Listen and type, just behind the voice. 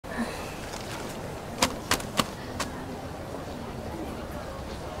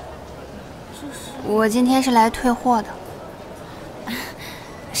我今天是来退货的。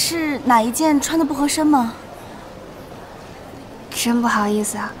是哪一件穿的不合身吗？真不好意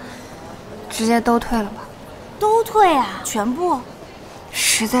思啊，直接都退了吧。都退啊？全部？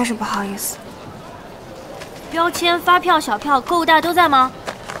实在是不好意思。标签、发票、小票、购物袋都在吗？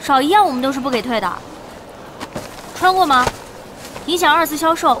少一样我们都是不给退的。穿过吗？影响二次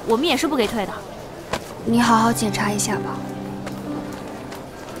销售，我们也是不给退的。你好好检查一下吧。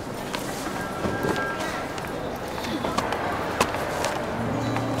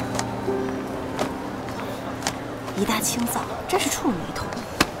一大清早，真是触了霉头，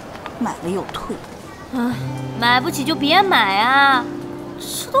买了又退。唉，买不起就别买啊！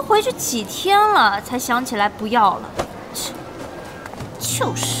这都回去几天了，才想起来不要了。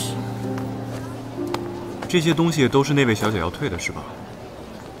就是。这些东西都是那位小姐要退的，是吧？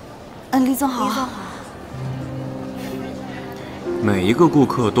李总好。李总好。每一个顾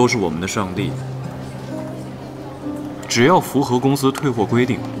客都是我们的上帝，只要符合公司退货规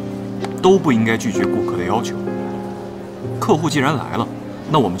定，都不应该拒绝顾客的要求。客户既然来了，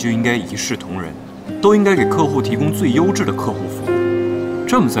那我们就应该一视同仁，都应该给客户提供最优质的客户服务。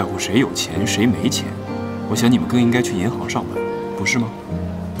这么在乎谁有钱谁没钱，我想你们更应该去银行上班，不是吗？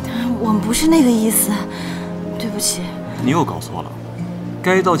我们不是那个意思，对不起。你又搞错了，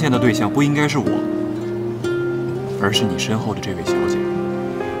该道歉的对象不应该是我，而是你身后的这位小姐。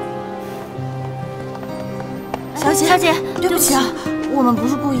小姐，对不起啊，我们不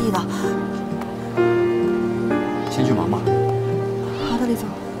是故意的。先去忙吧。好的，李总。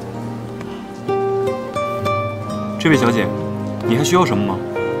这位小姐，你还需要什么吗？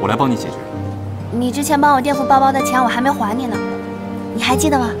我来帮你解决。你之前帮我垫付包包的钱我还没还你呢，你还记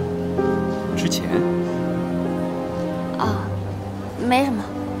得吗？之前？啊，没什么，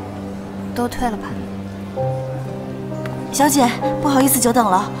都退了吧。小姐，不好意思久等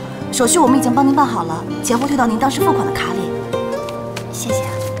了，手续我们已经帮您办好了，钱会退到您当时付款的卡里。谢谢。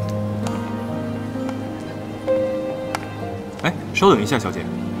哎，稍等一下，小姐。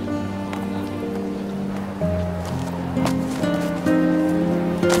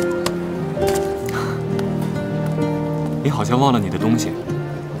你好像忘了你的东西。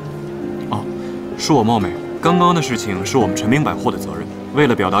哦，恕我冒昧，刚刚的事情是我们陈明百货的责任。为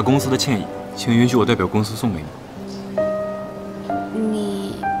了表达公司的歉意，请允许我代表公司送给你。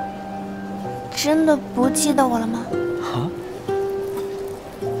你真的不记得我了吗？啊？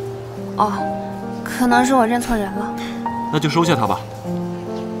哦，可能是我认错人了。那就收下它吧。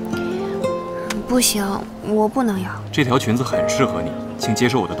不行，我不能要。这条裙子很适合你，请接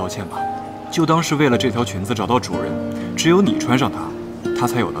受我的道歉吧。就当是为了这条裙子找到主人，只有你穿上它，它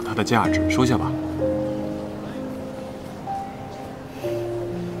才有了它的价值。收下吧。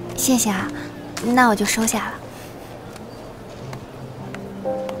谢谢啊，那我就收下了。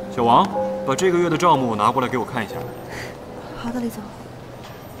小王，把这个月的账目拿过来给我看一下。好的，李总。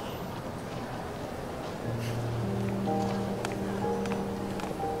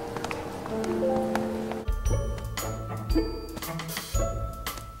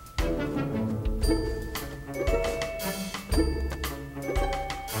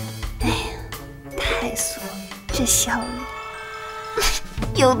这小鱼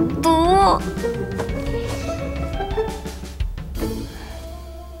有毒，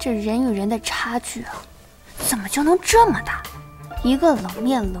这人与人的差距啊，怎么就能这么大？一个冷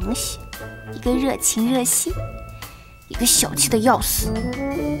面冷血，一个热情热心，一个小气的要死，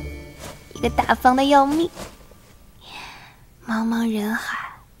一个大方的要命。茫茫人海，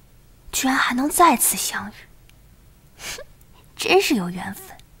居然还能再次相遇，真是有缘分。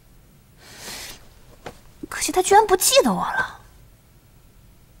可惜他居然不记得我了。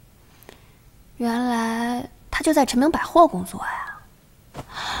原来他就在陈明百货工作呀。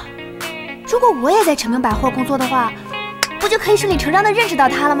如果我也在陈明百货工作的话，不就可以顺理成章地认识到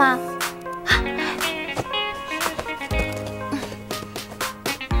他了吗？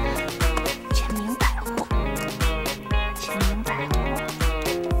陈明百货，陈明百货，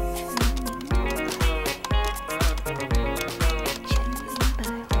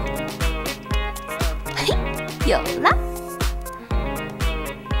嘿，有了。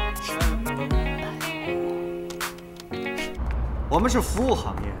我们是服务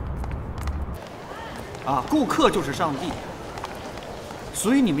行业，顾客就是上帝，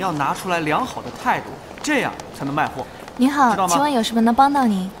所以你们要拿出来良好的态度，这样才能卖货。您好，请问有什么能帮到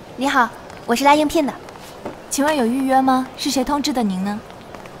您？你好，我是来应聘的。请问有预约吗？是谁通知的您呢？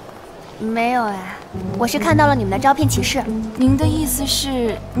没有哎，我是看到了你们的招聘启事。您的意思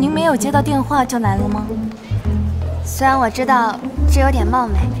是您没有接到电话就来了吗？虽然我知道这有点冒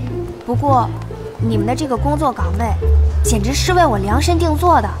昧，不过你们的这个工作岗位简直是为我量身定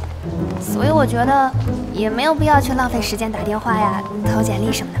做的，所以我觉得也没有必要去浪费时间打电话呀、投简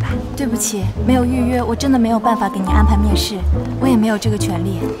历什么的吧。对不起，没有预约，我真的没有办法给您安排面试，我也没有这个权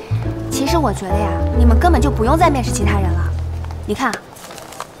利。其实我觉得呀，你们根本就不用再面试其他人了。你看，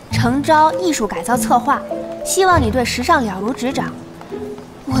诚招艺术改造策划，希望你对时尚了如指掌。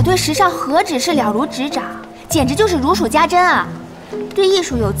我对时尚何止是了如指掌，简直就是如数家珍啊！对艺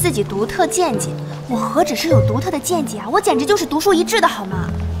术有自己独特见解，我何止是有独特的见解啊，我简直就是独树一帜的好吗？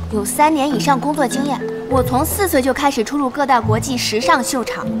有3年以上工作经验，我从4岁就开始出入各大国际时尚秀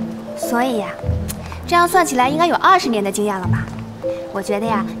场，所以呀，这样算起来应该有20年的经验了吧？我觉得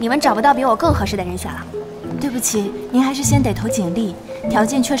呀，你们找不到比我更合适的人选了。对不起，您还是先得投简历，条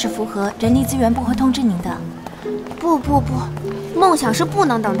件确实符合，人力资源部会通知您的。不，梦想是不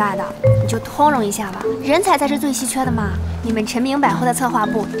能等待的，你就通融一下吧，人才是最稀缺的嘛。你们陈明百货的策划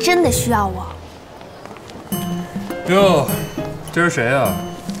部真的需要我。哟，这是谁啊？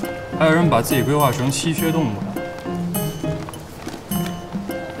还有人把自己规划成稀缺动物呢？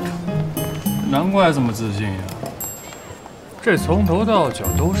难怪这么自信呀！这从头到脚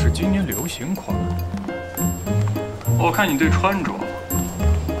都是今年流行款。我看你对穿着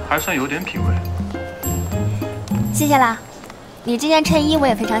还算有点品味。谢谢啦，你这件衬衣我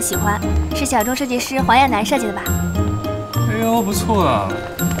也非常喜欢，是小众设计师黄彦南设计的吧？哎呦，不错啊，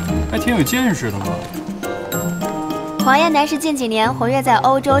还挺有见识的嘛。黄彦南是近几年活跃在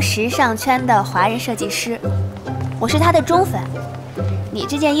欧洲时尚圈的华人设计师，我是他的忠粉。你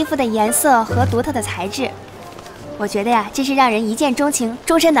这件衣服的颜色和独特的材质，我觉得呀，真是让人一见钟情，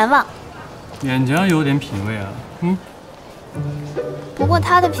终身难忘。勉强有点品味啊，不过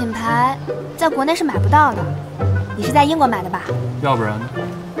他的品牌在国内是买不到的，你是在英国买的吧？要不然呢？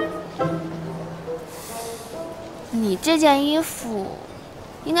你这件衣服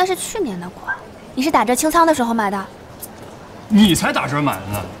应该是去年的款，你是打折清仓的时候买的。你才打折买的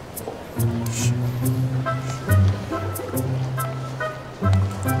呢。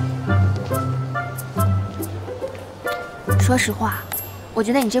说实话，我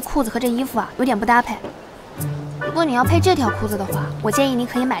觉得你这裤子和这衣服啊有点不搭配。如果你要配这条裤子的话，我建议你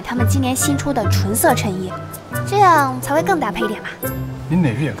可以买他们今年新出的纯色衬衣，这样才会更搭配一点嘛。你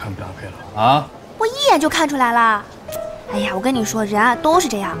哪个眼看不搭配了啊？我一眼就看出来了。哎呀，我跟你说，人啊都是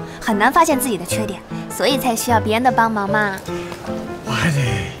这样，很难发现自己的缺点，所以才需要别人的帮忙嘛。我还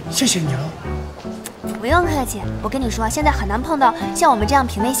得谢谢你了。不用客气，我跟你说，现在很难碰到像我们这样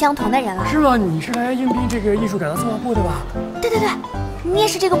品味相同的人了。是吗？你是来应聘这个艺术改造策划部的吧？对，你也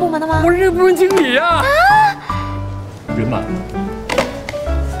是这个部门的吗？我是这个部门经理呀。人满了。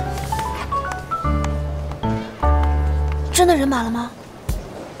真的人满了吗？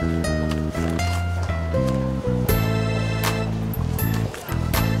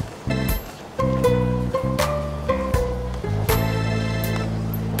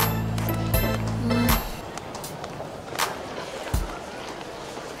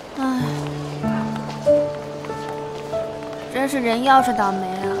真是人要是倒霉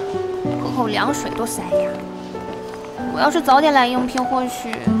啊，喝口凉水都塞牙。我要是早点来应聘，或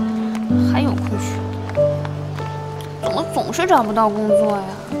许还有空选。怎么总是找不到工作呀？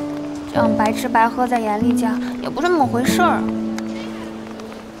这样白吃白喝在严厉家也不是那么回事儿。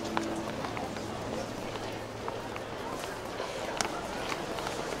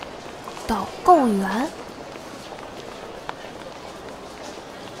导购员。